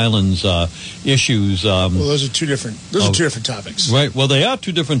solve Rhode Island's issues. Well, those are two different topics. Right. Well, they are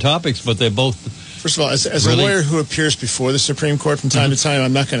two different topics, but they're both. First of all, as a lawyer who appears before the Supreme Court from time to time,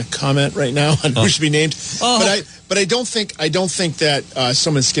 I'm not going to comment right now on who should be named. But I don't think that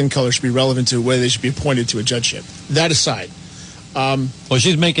someone's skin color should be relevant to whether they should be appointed to a judgeship. That aside. Well,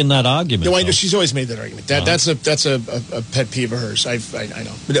 she's making that argument. No, I know she's always made that argument. That's a pet peeve of hers. I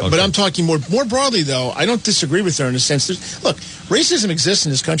know. But I'm talking more broadly, though. I don't disagree with her in the sense that, look, racism exists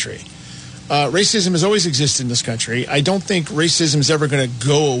in this country. Racism has always existed in this country. I don't think racism is ever going to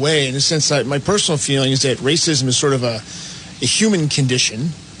go away. In the sense that my personal feeling is that racism is sort of a human condition.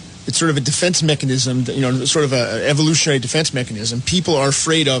 It's sort of a defense mechanism, sort of an evolutionary defense mechanism. People are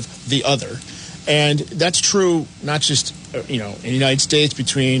afraid of the other. And that's true not just, in the United States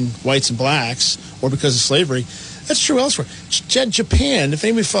between whites and blacks or because of slavery. That's true elsewhere. Japan, if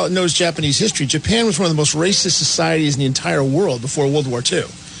anybody knows Japanese history, Japan was one of the most racist societies in the entire world before World War II.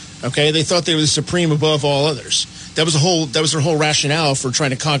 Okay, they thought they were the supreme above all others. That was their whole rationale for trying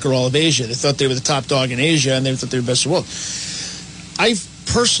to conquer all of Asia. They thought they were the top dog in Asia, and they thought they were the best in the world. I've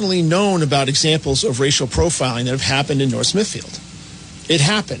personally known about examples of racial profiling that have happened in North Smithfield. It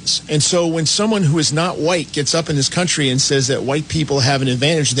happens. And so when someone who is not white gets up in this country and says that white people have an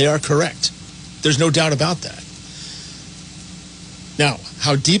advantage, they are correct. There's no doubt about that. Now,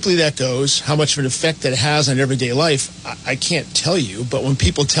 how deeply that goes, how much of an effect that it has on everyday life, I can't tell you. But when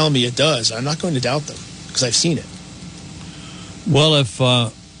people tell me it does, I'm not going to doubt them because I've seen it. Well,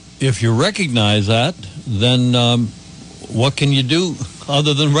 if you recognize that, then what can you do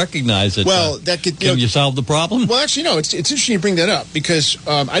other than recognize it? Well, can you solve the problem? Well, actually, no. It's interesting you bring that up because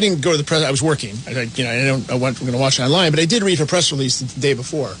I didn't go to the press. I was working. I wasn't going to watch it online, but I did read her press release the day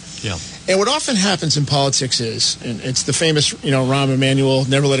before. Yeah. And what often happens in politics is, and it's the famous, Rahm Emanuel,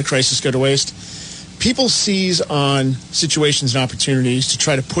 never let a crisis go to waste. People seize on situations and opportunities to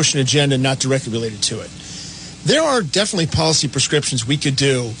try to push an agenda not directly related to it. There are definitely policy prescriptions we could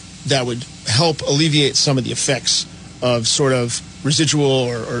do that would help alleviate some of the effects of sort of residual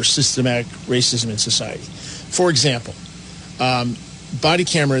or systematic racism in society. For example, body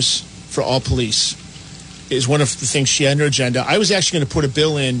cameras for all police is one of the things she had on her agenda. I was actually going to put a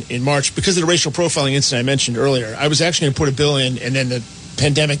bill in March because of the racial profiling incident I mentioned earlier. I was actually going to put a bill in, and then the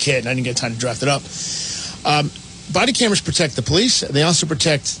pandemic hit, and I didn't get time to draft it up. Body cameras protect the police. They also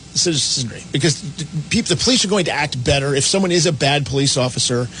protect citizenry because the police are going to act better. If someone is a bad police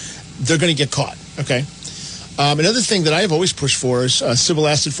officer, they're going to get caught, okay? Another thing that I have always pushed for is civil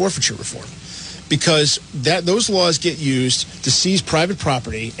asset forfeiture reform because those laws get used to seize private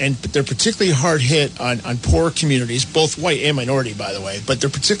property, and they're particularly hard hit on poor communities, both white and minority, by the way, but they're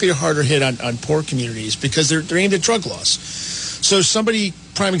particularly harder hit on poor communities because they're aimed at drug laws. So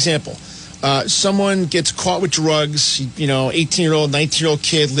prime example, someone gets caught with drugs, 18-year-old, 19-year-old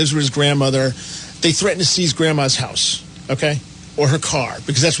kid lives with his grandmother. They threaten to seize grandma's house, okay, or her car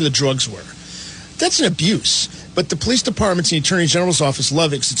because that's where the drugs were. That's an abuse, but the police departments and the Attorney General's office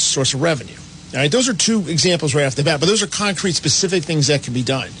love it because it's a source of revenue. All right, those are two examples right off the bat, but those are concrete, specific things that can be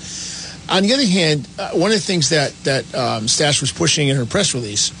done. On the other hand, one of the things that Stash was pushing in her press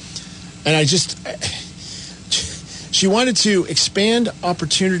release, and she wanted to expand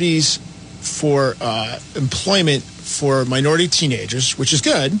opportunities for employment for minority teenagers, which is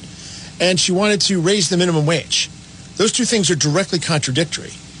good, and she wanted to raise the minimum wage. Those two things are directly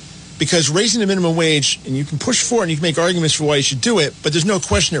contradictory. Because raising the minimum wage, and you can push for it and you can make arguments for why you should do it, but there's no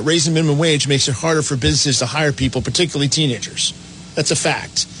question that raising minimum wage makes it harder for businesses to hire people, particularly teenagers. That's a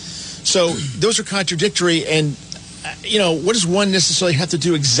fact. So those are contradictory, and, what does one necessarily have to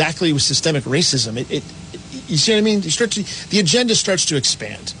do exactly with systemic racism? You see what I mean? The agenda starts to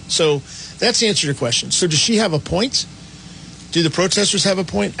expand. So that's the answer to your question. So does she have a point? Do the protesters have a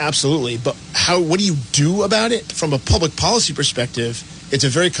point? Absolutely. But what do you do about it? From a public policy perspective, it's a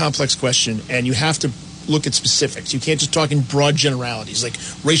very complex question, and you have to look at specifics. You can't just talk in broad generalities, like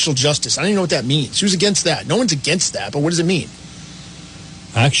racial justice. I don't even know what that means. Who's against that? No one's against that, but what does it mean?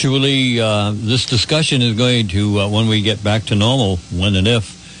 Actually, this discussion is going to, when we get back to normal, when and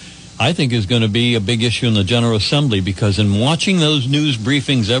if, I think is going to be a big issue in the General Assembly, because in watching those news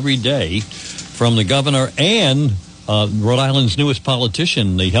briefings every day from the governor and Rhode Island's newest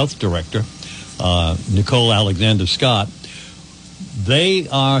politician, the health director, Nicole Alexander Scott, they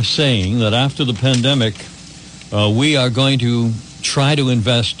are saying that after the pandemic, we are going to try to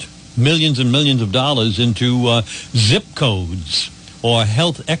invest millions and millions of dollars into zip codes or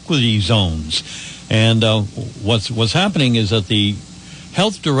health equity zones. And what's happening is that the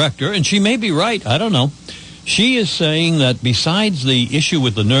health director, and she may be right, I don't know, she is saying that besides the issue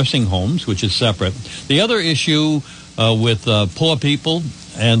with the nursing homes, which is separate, the other issue with poor people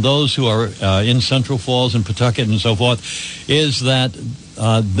and those who are in Central Falls and Pawtucket and so forth, is that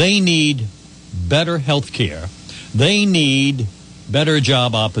they need better health care. They need better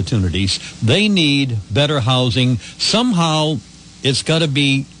job opportunities. They need better housing. Somehow it's got to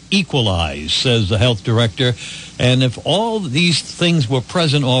be equalized, says the health director. And if all these things were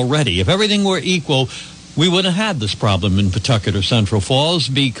present already, if everything were equal, we wouldn't have had this problem in Pawtucket or Central Falls,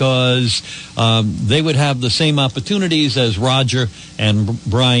 because they would have the same opportunities as Roger and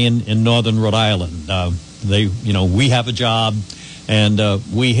Brian in northern Rhode Island. We have a job, and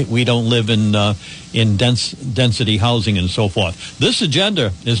we don't live in density housing and so forth. This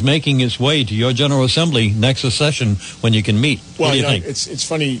agenda is making its way to your General Assembly next session when you can meet. Well, what do you think? It's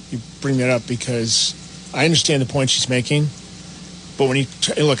funny you bring that up, because I understand the point she's making. But when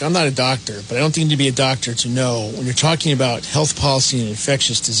look, I'm not a doctor, but I don't think you need to be a doctor to know when you're talking about health policy and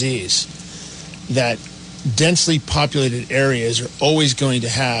infectious disease that densely populated areas are always going to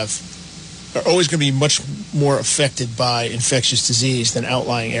be much more affected by infectious disease than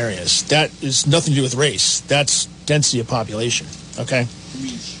outlying areas. That is nothing to do with race. That's density of population. Okay.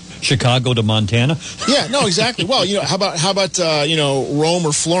 Chicago to Montana. Yeah, no, exactly. Well, how about Rome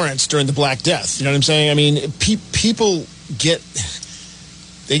or Florence during the Black Death? You know what I'm saying? I mean, people get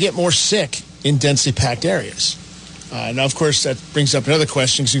more sick in densely packed areas. Now, of course, that brings up another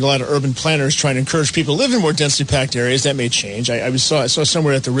question because you have a lot of urban planners trying to encourage people to live in more densely packed areas. That may change. I saw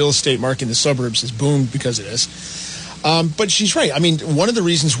somewhere that the real estate market in the suburbs has boomed because of this. But she's right. I mean, one of the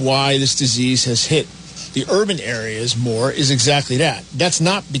reasons why this disease has hit the urban areas more is exactly that. That's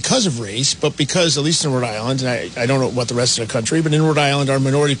not because of race, but because, at least in Rhode Island, and I don't know what the rest of the country, but in Rhode Island, our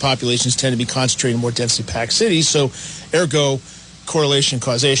minority populations tend to be concentrated in more densely packed cities, so ergo, correlation,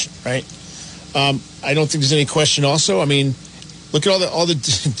 causation, right? I don't think there's any question also. I mean, look at all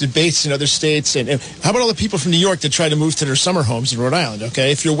the debates in other states. And how about all the people from New York that try to move to their summer homes in Rhode Island,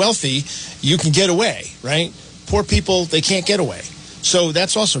 okay? If you're wealthy, you can get away, right? Poor people, they can't get away. So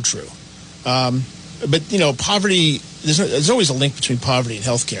that's also true. But, poverty, there's always a link between poverty and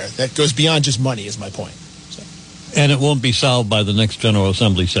healthcare. That goes beyond just money, is my point. So. And it won't be solved by the next General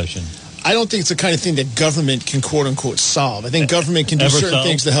Assembly session. I don't think it's the kind of thing that government can, quote-unquote, solve. I think government can do certain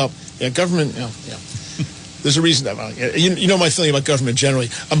things to help. Yeah, government, yeah. There's a reason that, you know my feeling about government generally.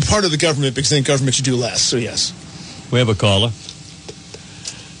 I'm part of the government because I think government should do less, so yes. We have a caller.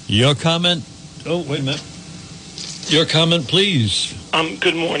 Your comment? Oh, wait a minute. Your comment, please.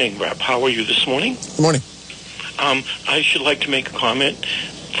 Good morning, Rep. How are you this morning? Good morning. I should like to make a comment.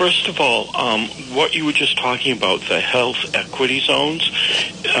 First of all, what you were just talking about, the health equity zones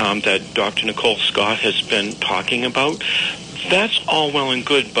that Dr. Nicole Scott has been talking about, that's all well and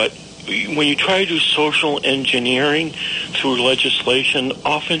good, but when you try to do social engineering through legislation,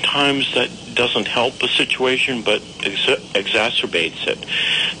 oftentimes that doesn't help the situation, but exacerbates it.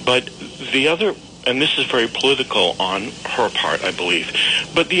 But the other, and this is very political on her part, I believe,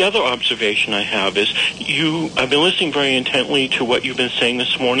 but the other observation I have is I've been listening very intently to what you've been saying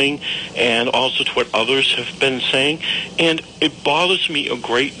this morning and also to what others have been saying, and it bothers me a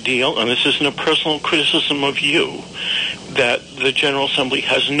great deal, and this isn't a personal criticism of you, that the General Assembly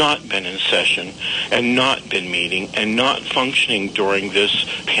has not been in session and not been meeting and not functioning during this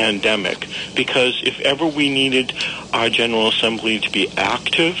pandemic. Because if ever we needed our General Assembly to be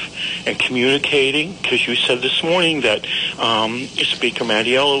active and communicating, because you said this morning that Speaker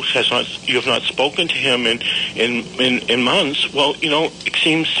Mattiello you have not spoken to him in months. Well, it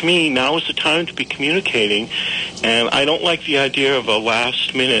seems to me now is the time to be communicating, and I don't like the idea of a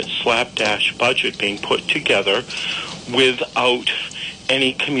last-minute slapdash budget being put together without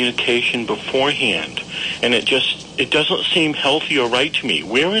any communication beforehand. And it doesn't seem healthy or right to me.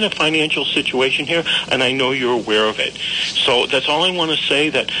 We're in a financial situation here, and I know you're aware of it. So that's all I want to say,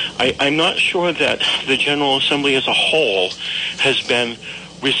 that I'm not sure that the General Assembly as a whole has been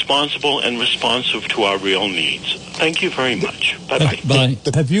responsible and responsive to our real needs. Thank you very much. Bye-bye. Bye.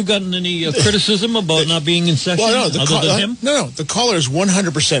 Have you gotten any criticism about not being in session other than him? No, the caller is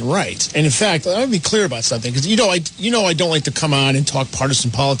 100% right. And in fact, let me be clear about something, because I don't like to come on and talk partisan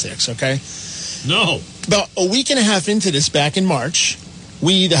politics, okay? No. About a week and a half into this, back in March,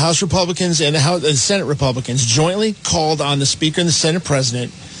 we, the House Republicans and the Senate Republicans, jointly called on the Speaker and the Senate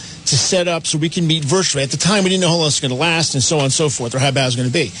President to set up so we can meet virtually. At the time, we didn't know how long it was going to last and so on and so forth, or how bad it was going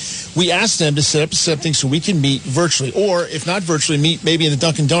to be. We asked them to set up something so we can meet virtually, or if not virtually, meet maybe in the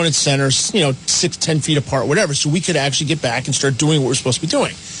Dunkin' Donuts Center, 6-10 feet apart, whatever, so we could actually get back and start doing what we're supposed to be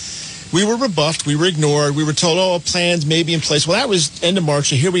doing. We were rebuffed. We were ignored. We were told, plans may be in place. Well, that was end of March,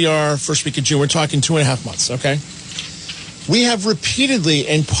 so here we are, first week of June. We're talking 2.5 months, okay? We have repeatedly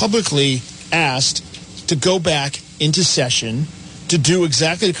and publicly asked to go back into session to do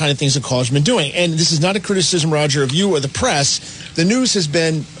exactly the kind of things the college has been doing. And this is not a criticism, Roger, of you or the press. The news has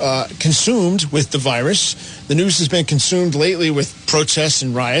been consumed with the virus. The news has been consumed lately with protests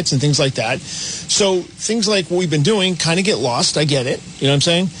and riots and things like that. So things like what we've been doing kind of get lost. I get it. You know what I'm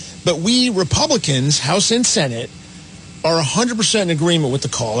saying? But we Republicans, House and Senate, are 100% in agreement with the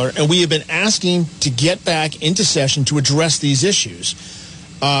caller, and we have been asking to get back into session to address these issues.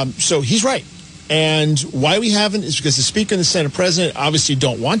 So he's right. And why we haven't is because the Speaker and the Senate President obviously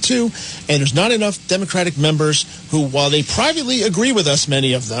don't want to, and there's not enough Democratic members who, while they privately agree with us,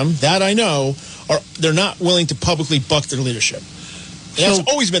 many of them, that I know, they're not willing to publicly buck their leadership. That's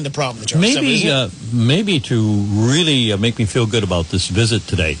always been the problem in the General Assembly. Maybe to really make me feel good about this visit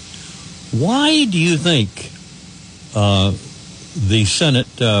today, why do you think the Senate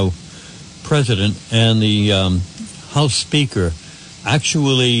President and the House Speaker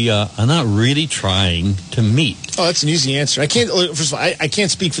actually are not really trying to meet. Oh, that's an easy answer. I can't. First of all, I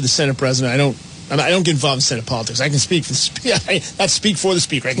can't speak for the Senate President. I don't get involved in Senate politics. I can speak for speak for the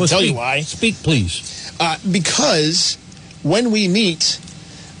Speaker. I can tell you why. Speak, please. Because when we meet,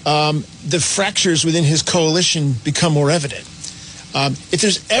 the fractures within his coalition become more evident. If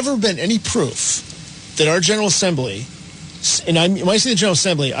there's ever been any proof that our General Assembly, and when I say the General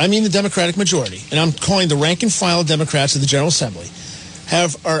Assembly, I mean the Democratic majority, and I'm calling the rank and file Democrats of the General Assembly,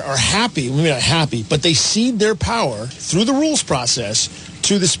 are happy, maybe not happy, but they cede their power through the rules process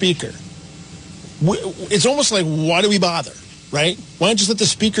to the Speaker. It's almost like, why do we bother, right? Why not just let the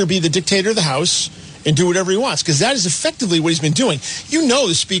Speaker be the dictator of the House and do whatever he wants? Because that is effectively what he's been doing. You know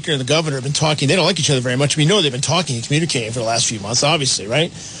the Speaker and the Governor have been talking. They don't like each other very much. We know they've been talking and communicating for the last few months, obviously,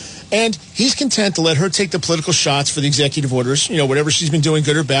 right? And he's content to let her take the political shots for the executive orders, whatever she's been doing,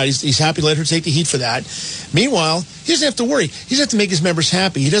 good or bad. He's happy to let her take the heat for that. Meanwhile, he doesn't have to worry. He doesn't have to make his members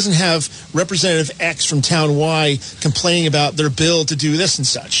happy. He doesn't have Representative X from Town Y complaining about their bill to do this and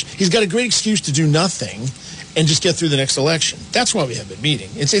such. He's got a great excuse to do nothing and just get through the next election. That's why we have been meeting.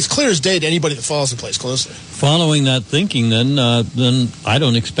 It's clear as day to anybody that follows the place closely. Following that thinking, then I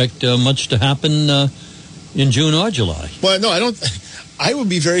don't expect much to happen in June or July. Well, no, I don't. I would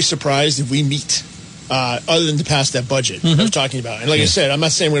be very surprised if we meet, other than to pass that budget I was talking about. And like I said, I'm not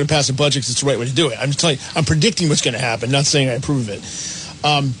saying we're going to pass a budget because it's the right way to do it. I'm just telling you, I'm predicting what's going to happen, not saying I approve of it.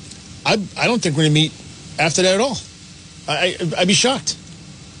 I don't think we're going to meet after that at all. I'd be shocked.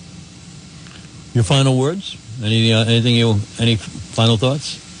 Your final words? Any final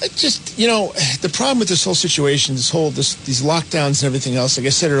thoughts? Just, the problem with this whole situation, these lockdowns and everything else, like I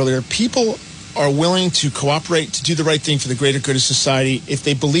said earlier, people are willing to cooperate to do the right thing for the greater good of society if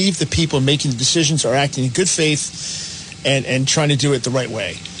they believe the people making the decisions are acting in good faith and trying to do it the right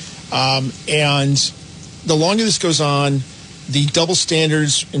way. And the longer this goes on, the double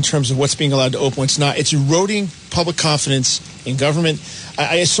standards in terms of what's being allowed to open, what's not, it's eroding public confidence in government.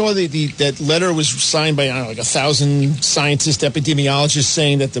 I saw that letter was signed by, 1,000 scientists, epidemiologists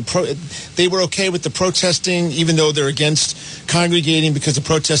saying that they were okay with the protesting, even though they're against congregating because the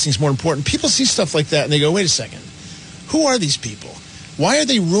protesting is more important. People see stuff like that and they go, wait a second, who are these people? Why are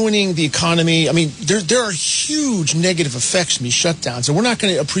they ruining the economy? I mean, there are huge negative effects from these shutdowns, and we're not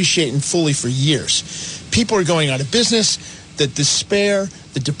going to appreciate them fully for years. People are going out of business, the despair,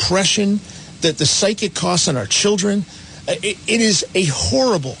 the depression, the psychic costs on our children. It is a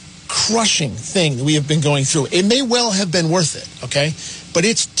horrible, crushing thing that we have been going through. It may well have been worth it, okay? But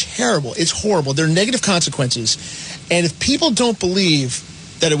it's terrible. It's horrible. There are negative consequences. And if people don't believe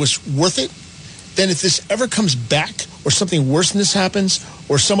that it was worth it, then if this ever comes back or something worse than this happens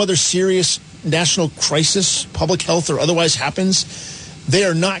or some other serious national crisis, public health or otherwise happens, they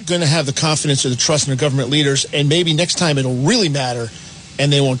are not going to have the confidence or the trust in their government leaders. And maybe next time it'll really matter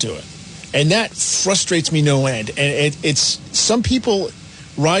and they won't do it. And that frustrates me no end. And it's some people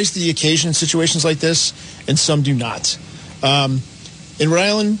rise to the occasion in situations like this, and some do not. In Rhode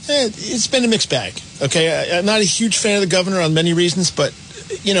Island, it's been a mixed bag. Okay, I'm not a huge fan of the governor on many reasons, but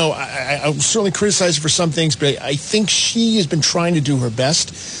I certainly criticize her for some things. But I think she has been trying to do her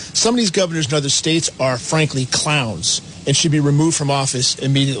best. Some of these governors in other states are frankly clowns and should be removed from office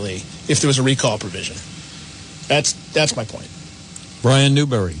immediately if there was a recall provision. That's my point. Brian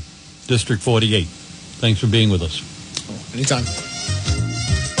Newberry, District 48. Thanks for being with us. Anytime.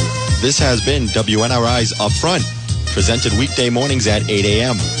 This has been WNRI's Upfront, presented weekday mornings at 8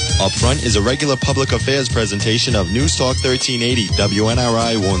 a.m. Upfront is a regular public affairs presentation of News Talk 1380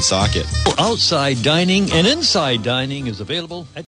 WNRI Woonsocket. Outside dining and inside dining is available at